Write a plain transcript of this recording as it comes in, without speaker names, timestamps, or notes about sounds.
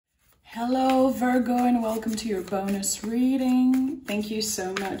Hello Virgo, and welcome to your bonus reading. Thank you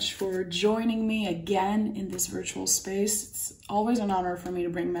so much for joining me again in this virtual space. It's always an honor for me to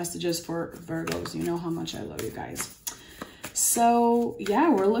bring messages for Virgos. You know how much I love you guys. So yeah,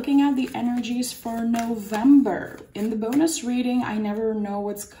 we're looking at the energies for November. In the bonus reading, I never know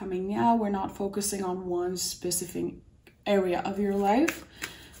what's coming out. We're not focusing on one specific area of your life.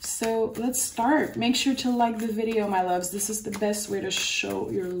 So let's start. Make sure to like the video, my loves. This is the best way to show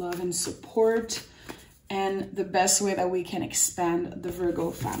your love and support, and the best way that we can expand the Virgo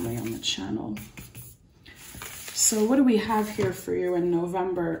family on the channel. So what do we have here for you in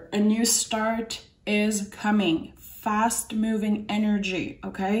November? A new start is coming. Fast moving energy,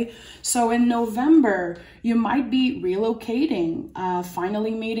 okay? So in November, you might be relocating,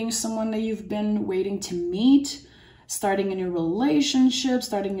 finally meeting someone that you've been waiting to meet, starting a new relationship,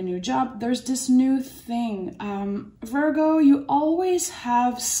 starting a new job. There's this new thing. Virgo, you always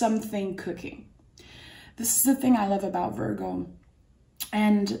have something cooking. This is the thing I love about Virgo.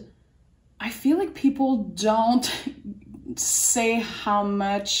 And I feel like people don't say how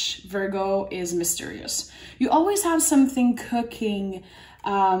much Virgo is mysterious. You always have something cooking.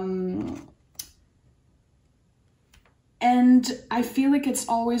 And I feel like it's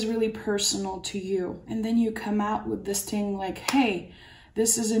always really personal to you. And then you come out with this thing like, hey,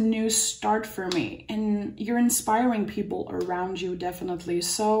 this is a new start for me. And you're inspiring people around you, definitely.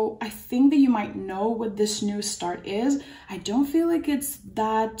 So I think that you might know what this new start is. I don't feel like it's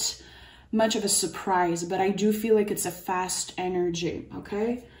that much of a surprise, but I do feel like it's a fast energy,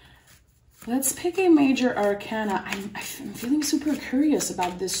 okay? Let's pick a major arcana. I'm feeling super curious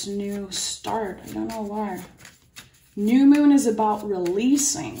about this new start. I don't know why. New moon is about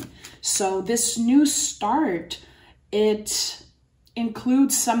releasing. So this new start, it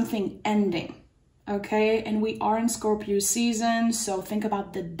includes something ending, okay? And we are in Scorpio season, so think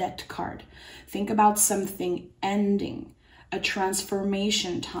about the Death card. Think about something ending, a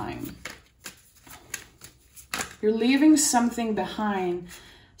transformation time. You're leaving something behind.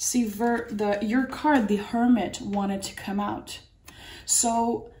 See, your card, the Hermit, wanted to come out.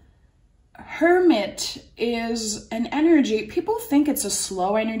 So Hermit is an energy. People think it's a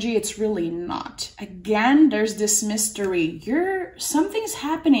slow energy. It's really not. Again, there's this mystery. Something's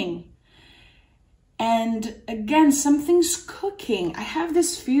happening. And again, something's cooking. I have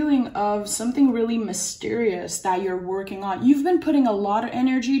this feeling of something really mysterious that you're working on. You've been putting a lot of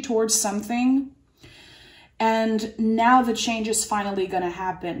energy towards something, and now the change is finally going to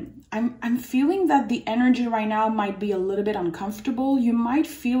happen. I'm feeling that the energy right now might be a little bit uncomfortable. You might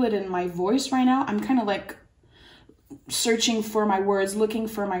feel it in my voice right now. I'm kind of like searching for my words, looking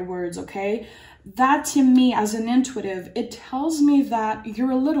for my words, okay? That to me, as an intuitive, it tells me that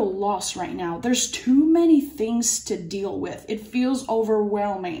you're a little lost right now. There's too many things to deal with. It feels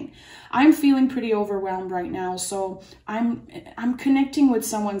overwhelming. I'm feeling pretty overwhelmed right now, so I'm connecting with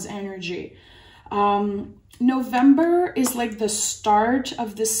someone's energy. November is like the start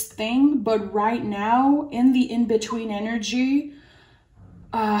of this thing, but right now in the in-between energy,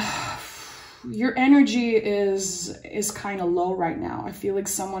 your energy is kind of low right now. I feel like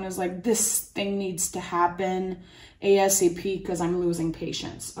someone is like, this thing needs to happen ASAP because I'm losing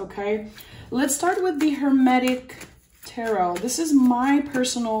patience, okay? Let's start with the Hermetic Tarot. This is my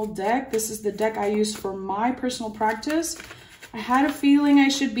personal deck. This is the deck I use for my personal practice. I had a feeling I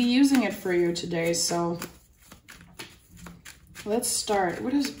should be using it for you today, so let's start.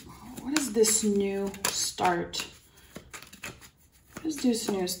 What is this new start? What is this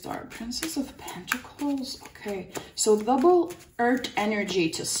new start? Princess of Pentacles. Okay, so double earth energy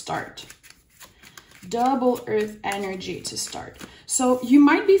to start. Double earth energy to start. So you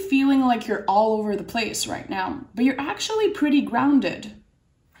might be feeling like you're all over the place right now, but you're actually pretty grounded.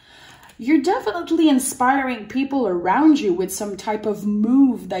 You're definitely inspiring people around you with some type of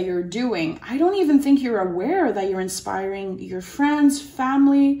move that you're doing. I don't even think you're aware that you're inspiring your friends,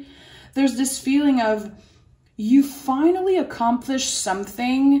 family. There's this feeling of you finally accomplished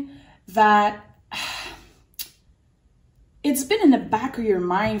something that it's been in the back of your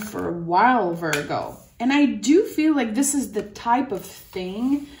mind for a while, Virgo. And I do feel like this is the type of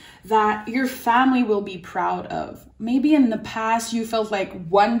thing that your family will be proud of. Maybe in the past you felt like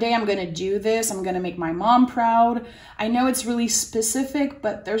one day I'm gonna do this, I'm gonna make my mom proud. I know it's really specific,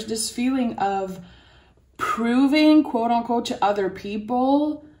 but there's this feeling of proving, quote unquote, to other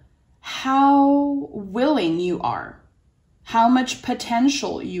people how willing you are, how much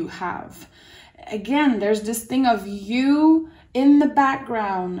potential you have. Again, there's this thing of you in the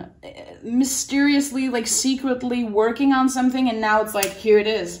background, mysteriously, like secretly working on something, and now it's like, here it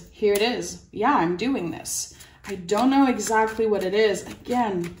is, yeah, I'm doing this. I don't know exactly what it is.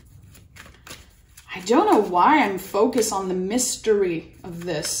 Again, I don't know why I'm focused on the mystery of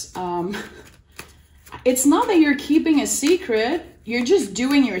this. It's not that you're keeping a secret. You're just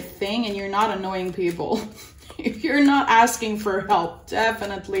doing your thing and you're not annoying people. You're not asking for help.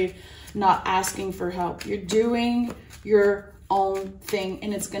 Definitely not asking for help. You're doing your own thing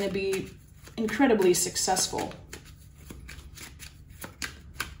and it's going to be incredibly successful.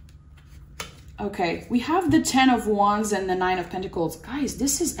 Okay, we have the 10 of Wands and the 9 of Pentacles. Guys,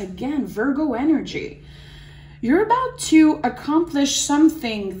 this is, again, Virgo energy. You're about to accomplish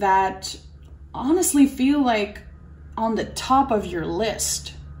something that honestly feel like on the top of your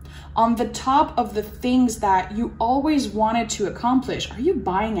list. On the top of the things that you always wanted to accomplish. Are you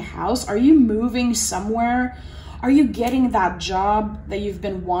buying a house? Are you moving somewhere? Are you getting that job that you've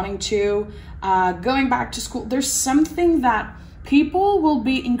been wanting to? Going back to school? There's something that people will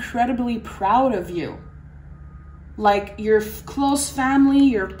be incredibly proud of you. Like your close family,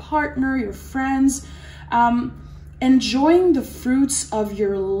 your partner, your friends, enjoying the fruits of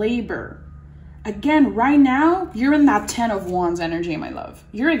your labor. Again, right now, you're in that 10 of Wands energy, my love.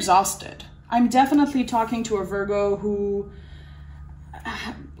 You're exhausted. I'm definitely talking to a Virgo who,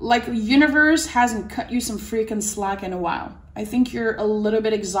 like, universe hasn't cut you some freaking slack in a while. I think you're a little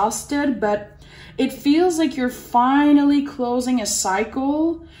bit exhausted, but it feels like you're finally closing a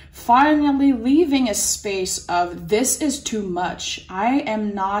cycle, finally leaving a space of this is too much. I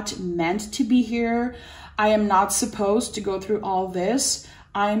am not meant to be here. I am not supposed to go through all this.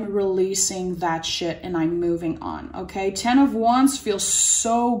 I'm releasing that shit and I'm moving on, okay? 10 of Wands feels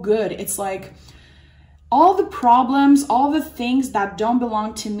so good. It's like all the problems, all the things that don't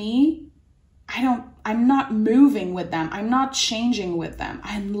belong to me, I'm not moving with them. I'm not changing with them.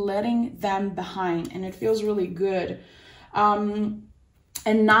 I'm letting them behind and it feels really good.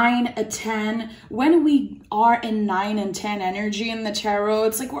 A 9, a 10, when we are in 9 and 10 energy in the tarot,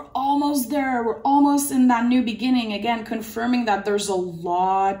 it's like we're almost there. We're almost in that new beginning. Again, confirming that there's a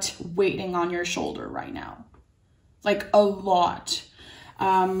lot waiting on your shoulder right now. Like a lot.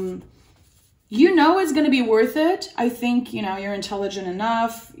 You know it's going to be worth it. I think, you know, you're intelligent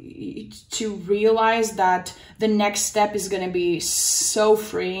enough to realize that the next step is going to be so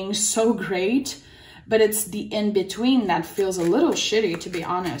freeing, so great. But it's the in-between that feels a little shitty, to be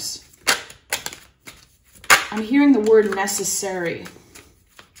honest. I'm hearing the word necessary.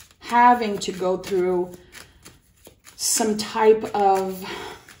 Having to go through some type of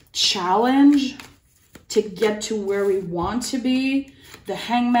challenge to get to where we want to be. The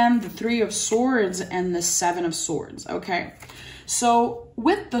Hangman, the 3 of Swords, and the 7 of Swords. Okay, so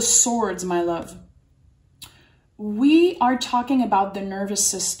with the swords, my love, we are talking about the nervous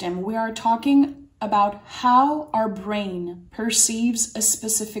system. We are talking about how our brain perceives a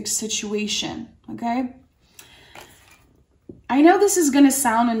specific situation, okay? I know this is gonna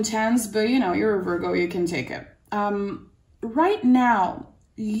sound intense, but you know, you're a Virgo, you can take it. Right now,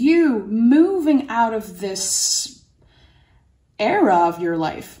 you moving out of this era of your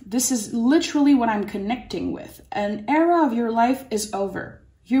life, this is literally what I'm connecting with. An era of your life is over.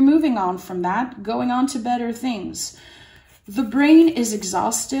 You're moving on from that, going on to better things. The brain is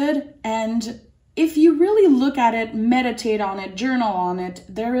exhausted, and if you really look at it, meditate on it, journal on it,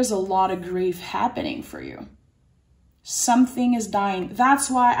 there is a lot of grief happening for you. Something is dying. That's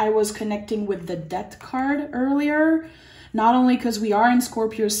why I was connecting with the death card earlier. Not only because we are in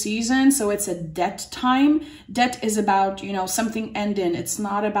Scorpio season, so it's a death time. Death is about, you know, something ending. It's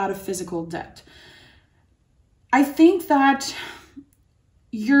not about a physical death. I think that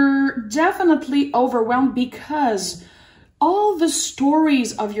you're definitely overwhelmed because all the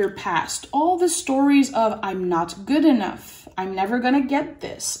stories of your past, all the stories of I'm not good enough, I'm never gonna get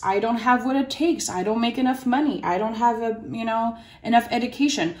this, I don't have what it takes, I don't make enough money, I don't have enough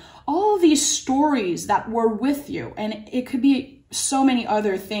education. All these stories that were with you, and it could be so many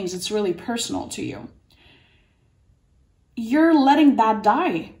other things, it's really personal to you. You're letting that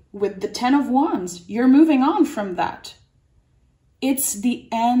die with the 10 of Wands. You're moving on from that. It's the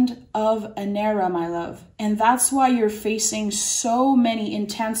end of an era, my love. And that's why you're facing so many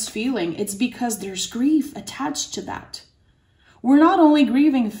intense feelings. It's because there's grief attached to that. We're not only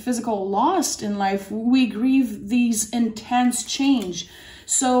grieving physical loss in life, we grieve these intense change.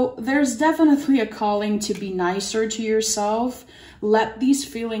 So there's definitely a calling to be nicer to yourself. Let these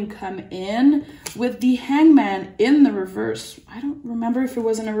feelings come in. With the Hangman in the reverse, I don't remember if it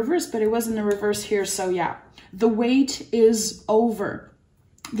was in a reverse, but it was in the reverse here. So yeah. The wait is over.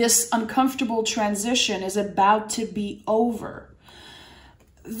 This uncomfortable transition is about to be over.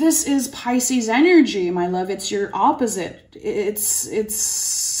 This is Pisces energy, my love. It's your opposite.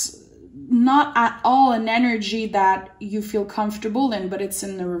 It's not at all an energy that you feel comfortable in, but it's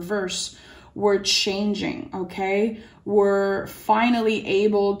in the reverse. we're changing, okay? We're finally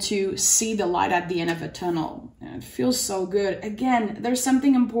able to see the light at the end of a tunnel. And it feels so good. Again, there's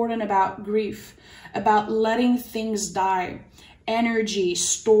something important about grief, about letting things die. Energy,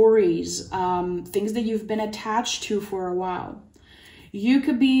 stories, things that you've been attached to for a while. You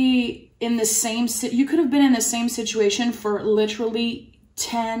could be in the same, you could have been in the same situation for literally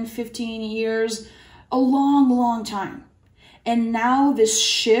 10, 15 years, a long, long time. And now this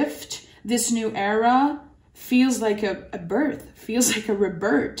shift, this new era feels like a birth, feels like a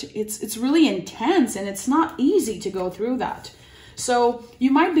rebirth. It's really intense, and it's not easy to go through that. So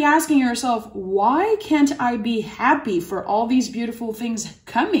you might be asking yourself, why can't I be happy for all these beautiful things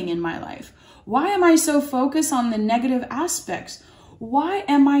coming in my life? Why am I so focused on the negative aspects? Why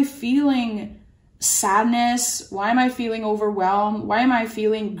am I feeling sadness? Why am I feeling overwhelmed? Why am I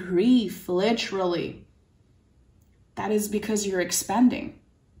feeling grief, literally? That is because you're expanding,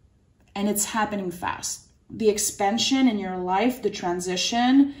 and it's happening fast. The expansion in your life, the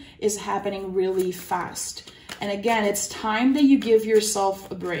transition is happening really fast. And again, it's time that you give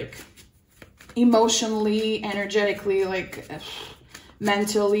yourself a break. Emotionally, energetically, like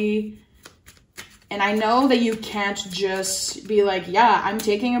mentally. And I know that you can't just be like, yeah, I'm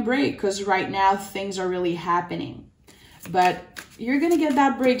taking a break, because right now things are really happening. But you're going to get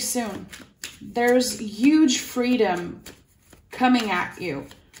that break soon. There's huge freedom coming at you.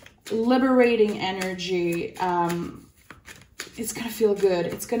 Liberating energy. It's going to feel good.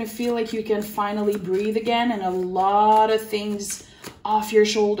 It's going to feel like you can finally breathe again, and a lot of things off your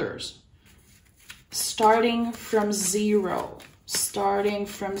shoulders. Starting from zero. Starting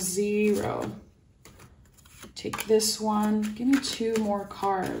from zero. Take this one. Give me 2 more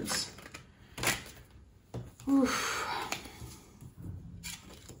cards. Oof.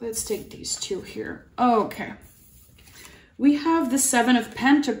 Let's take these 2 here. Okay. We have the 7 of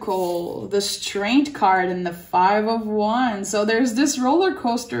Pentacles, the Strength card, and the 5 of Wands. So there's this roller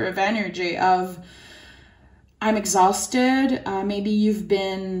coaster of energy of, I'm exhausted. Maybe you've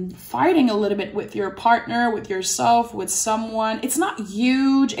been fighting a little bit with your partner, with yourself, with someone. It's not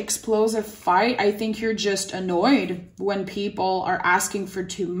huge, explosive fight. I think you're just annoyed when people are asking for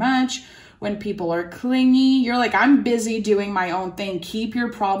too much, when people are clingy. You're like, I'm busy doing my own thing. Keep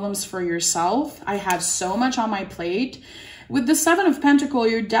your problems for yourself. I have so much on my plate. With the 7 of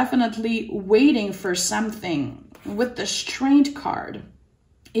Pentacles, you're definitely waiting for something. With the Strength card,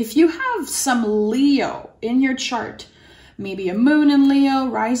 if you have some Leo in your chart, maybe a moon in Leo,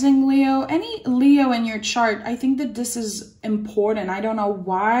 rising Leo, any Leo in your chart, I think that this is important. I don't know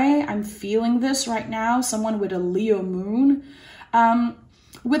why I'm feeling this right now. Someone with a Leo moon.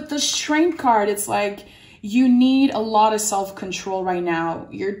 With the Strength card, it's like you need a lot of self-control right now.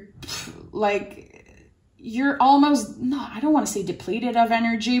 You're almost, no, I don't want to say depleted of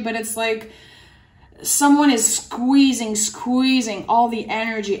energy, but it's like someone is squeezing all the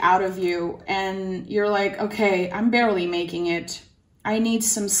energy out of you, and you're like, okay, I'm barely making it. I need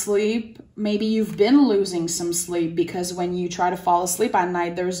some sleep. Maybe you've been losing some sleep, because when you try to fall asleep at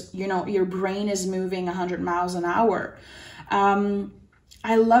night, there's, your brain is moving 100 miles an hour.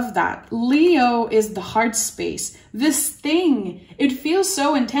 I love that. Leo is the heart space. This thing, it feels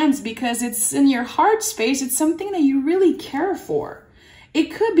so intense because it's in your heart space. It's something that you really care for. It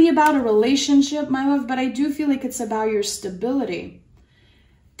could be about a relationship, my love, but I do feel like it's about your stability.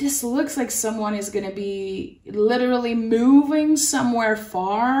 This looks like someone is going to be literally moving somewhere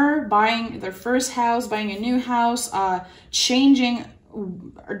far, buying their first house, buying a new house, changing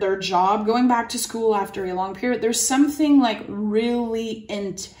their job, going back to school after a long period. There's something like really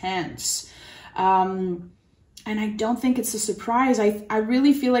intense. And I don't think it's a surprise. I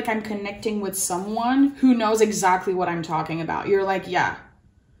really feel like I'm connecting with someone who knows exactly what I'm talking about. You're like, yeah,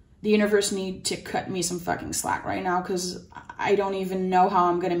 the universe need to cut me some fucking slack right now, because I don't even know how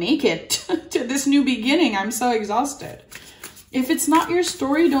I'm going to make it to this new beginning. I'm so exhausted. If it's not your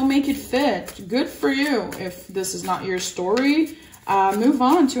story, don't make it fit. Good for you. If this is not your story, move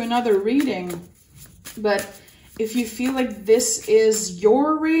on to another reading. But if you feel like this is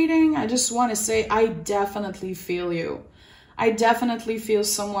your reading, I just want to say I definitely feel you. I definitely feel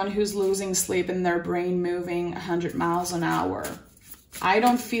someone who's losing sleep and their brain moving 100 miles an hour. I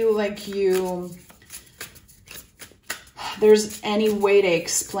don't feel like there's any way to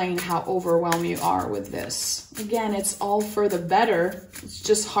explain how overwhelmed you are with this. Again, it's all for the better. It's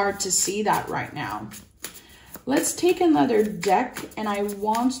just hard to see that right now. Let's take another deck, and I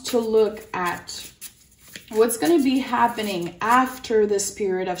want to look at what's going to be happening after this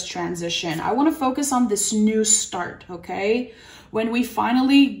period of transition. I want to focus on this new start, okay? when we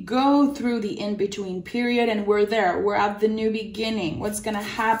finally go through the in-between period and we're there, we're at the new beginning. What's going to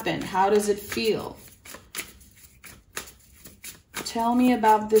happen? How does it feel? Tell me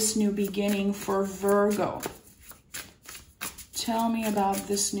about this new beginning for Virgo. Tell me about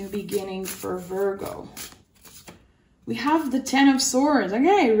this new beginning for Virgo. We have the Ten of Swords.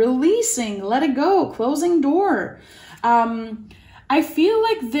 Okay, releasing, let it go, closing door. I feel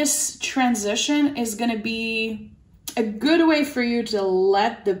like this transition is going to be a good way for you to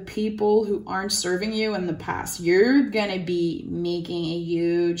let the people who aren't serving you in the past. You're going to be making a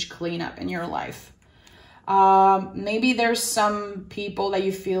huge cleanup in your life. Maybe there's some people that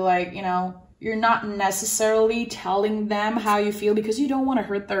you feel like, you know, you're not necessarily telling them how you feel because you don't want to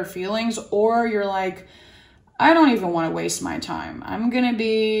hurt their feelings, or you're like, I don't even want to waste my time. I'm going to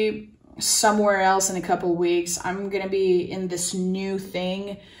be somewhere else in a couple weeks. I'm going to be in this new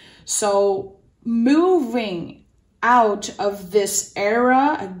thing. So moving out of this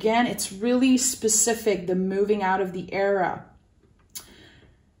era, again, it's really specific, the moving out of the era.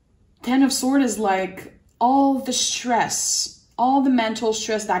 Ten of Swords is like all the stress, all the mental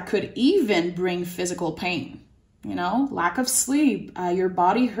stress that could even bring physical pain, you know, lack of sleep, your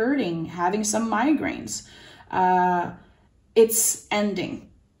body hurting, having some migraines. It's ending.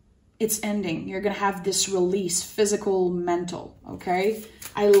 It's ending. You're going to have this release, physical, mental. Okay.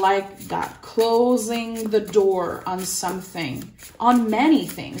 I like that. Closing the door on something, on many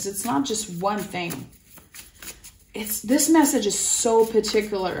things. It's not just one thing. This message is so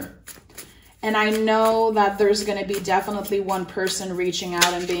particular. And I know that there's going to be definitely one person reaching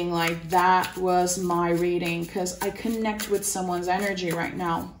out and being like, that was my reading, because I connect with someone's energy right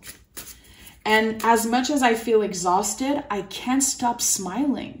now. And as much as I feel exhausted, I can't stop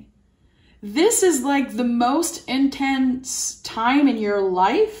smiling. This is like the most intense time in your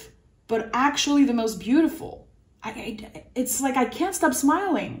life, but actually the most beautiful. It's like I can't stop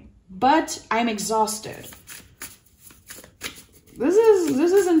smiling, but I'm exhausted. This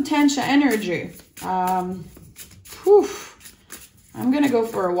is intense energy. I'm gonna go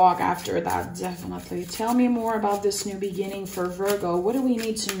for a walk after that, definitely. Tell me more about this new beginning for Virgo. What do we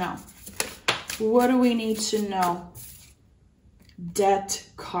need to know? What do we need to know?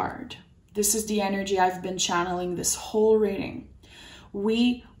 Death card. This is the energy I've been channeling this whole reading.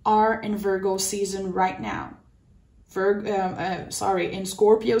 We are in Virgo season right now. In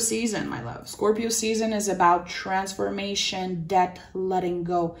Scorpio season, my love. Scorpio season is about transformation, death, letting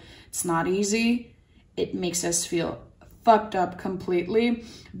go. It's not easy. It makes us feel fucked up completely,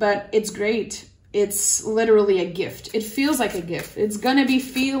 but it's great. It's literally a gift. It feels like a gift. It's gonna be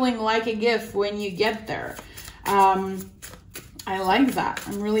feeling like a gift when you get there. I like that.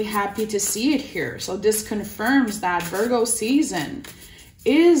 I'm really happy to see it here. So this confirms that Virgo season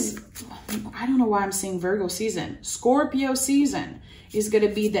is, I don't know why I'm saying Virgo season. Scorpio season is going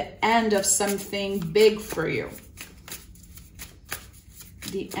to be the end of something big for you.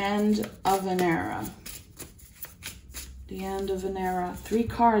 The end of an era. The end of an era. 3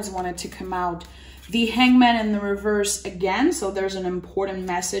 cards wanted to come out. The Hangman in the reverse again. So there's an important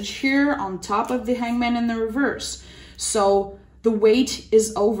message here on top of the Hangman in the reverse. So the wait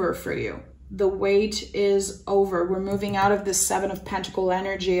is over for you. The wait is over. We're moving out of this 7 of Pentacles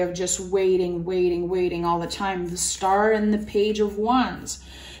energy of just waiting, waiting, waiting all the time. The Star and the Page of Wands.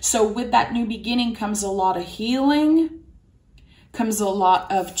 So with that new beginning comes a lot of healing, comes a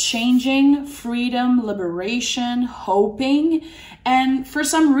lot of changing, freedom, liberation, hoping. And for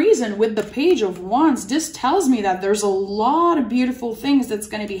some reason with the Page of Wands, this tells me that there's a lot of beautiful things that's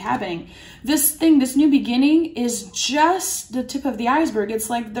going to be happening. This new beginning is just the tip of the iceberg. It's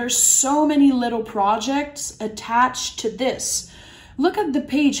like there's so many little projects attached to this. Look at the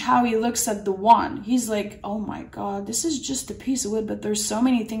page, how he looks at the wand. He's like, oh my God, this is just a piece of wood, but there's so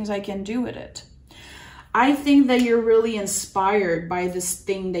many things I can do with it. I think that you're really inspired by this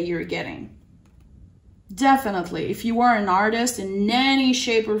thing that you're getting. Definitely. If you are an artist in any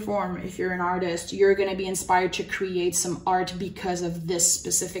shape or form, if you're an artist, you're going to be inspired to create some art because of this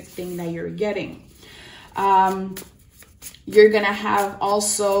specific thing that you're getting. You're going to have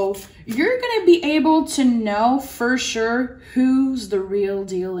also, you're going to be able to know for sure who's the real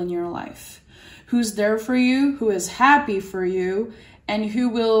deal in your life, who's there for you, who is happy for you, and who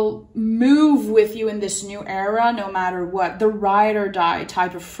will move with you in this new era, no matter what. The ride or die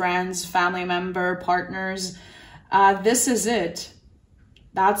type of friends, family member, partners. This is it.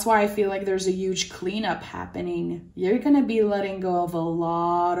 That's why I feel like there's a huge cleanup happening. You're going to be letting go of a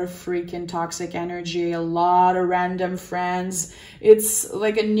lot of freaking toxic energy, a lot of random friends. It's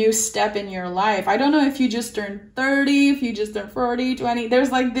like a new step in your life. I don't know if you just turned 30, if you just turned 40, 20.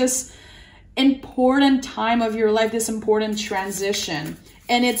 There's like this important time of your life, this important transition.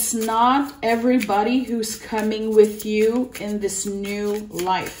 And it's not everybody who's coming with you in this new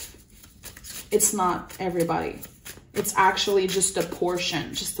life. It's not everybody. It's actually just a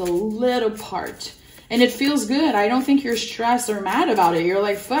portion, just a little part. And it feels good. I don't think you're stressed or mad about it. You're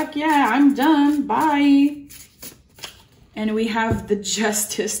like, fuck yeah, I'm done. Bye. And we have the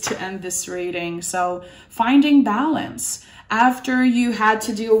Justice to end this reading. So finding balance. After you had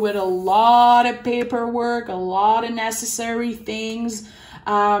to deal with a lot of paperwork, a lot of necessary things,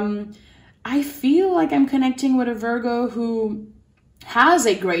 I feel like I'm connecting with a Virgo who has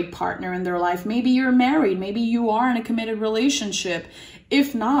a great partner in their life. Maybe you're married. Maybe you are in a committed relationship.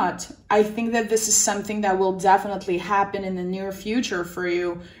 If not, I think that this is something that will definitely happen in the near future for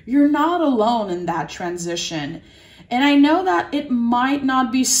you. You're not alone in that transition. And I know that it might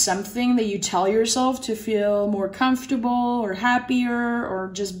not be something that you tell yourself to feel more comfortable or happier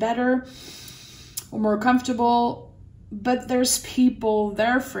or just better or more comfortable, but there's people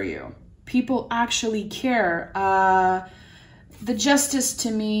there for you. People actually care. The Justice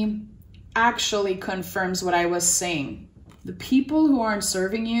to me actually confirms what I was saying. The people who aren't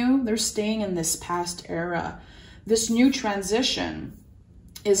serving you, they're staying in this past era. This new transition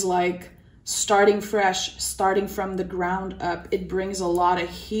is like starting fresh, starting from the ground up. It brings a lot of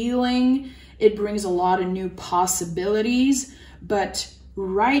healing. It brings a lot of new possibilities. But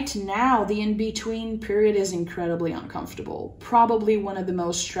right now, the in-between period is incredibly uncomfortable. Probably one of the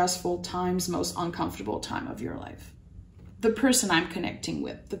most stressful times, most uncomfortable time of your life. The person I'm connecting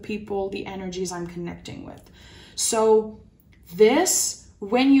with, the people, the energies I'm connecting with. So this,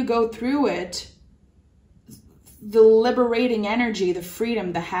 when you go through it, the liberating energy, the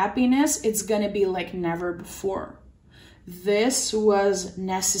freedom, the happiness, it's going to be like never before. This was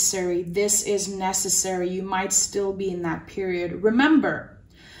necessary. This is necessary. You might still be in that period. Remember,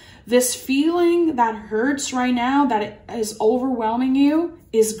 this feeling that hurts right now, that is overwhelming you,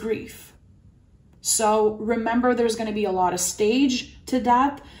 is grief. So remember, there's going to be a lot of stage to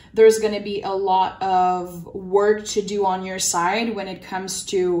that. There's going to be a lot of work to do on your side when it comes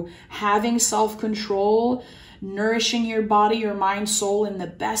to having self-control, nourishing your body, your mind, soul in the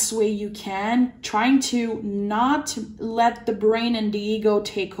best way you can, trying to not let the brain and the ego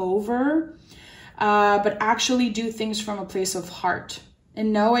take over, but actually do things from a place of heart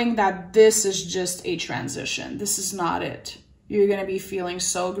and knowing that this is just a transition. This is not it. You're going to be feeling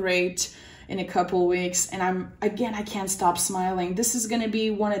so great in a couple weeks. And I can't stop smiling. This is going to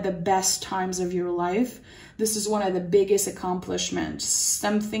be one of the best times of your life. This is one of the biggest accomplishments,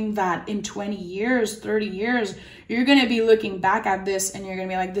 something that in 20 years, 30 years, you're going to be looking back at this and you're going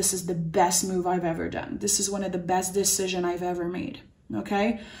to be like, this is the best move I've ever done. This is one of the best decisions I've ever made.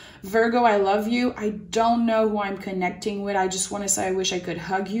 Okay. Virgo, I love you. I don't know who I'm connecting with. I just want to say, I wish I could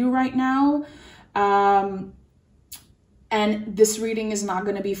hug you right now. And this reading is not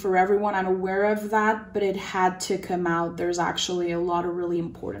going to be for everyone. I'm aware of that, but it had to come out. There's actually a lot of really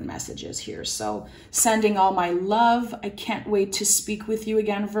important messages here. So sending all my love. I can't wait to speak with you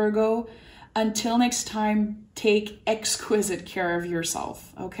again, Virgo. Until next time, take exquisite care of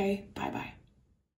yourself. Okay? Bye-bye.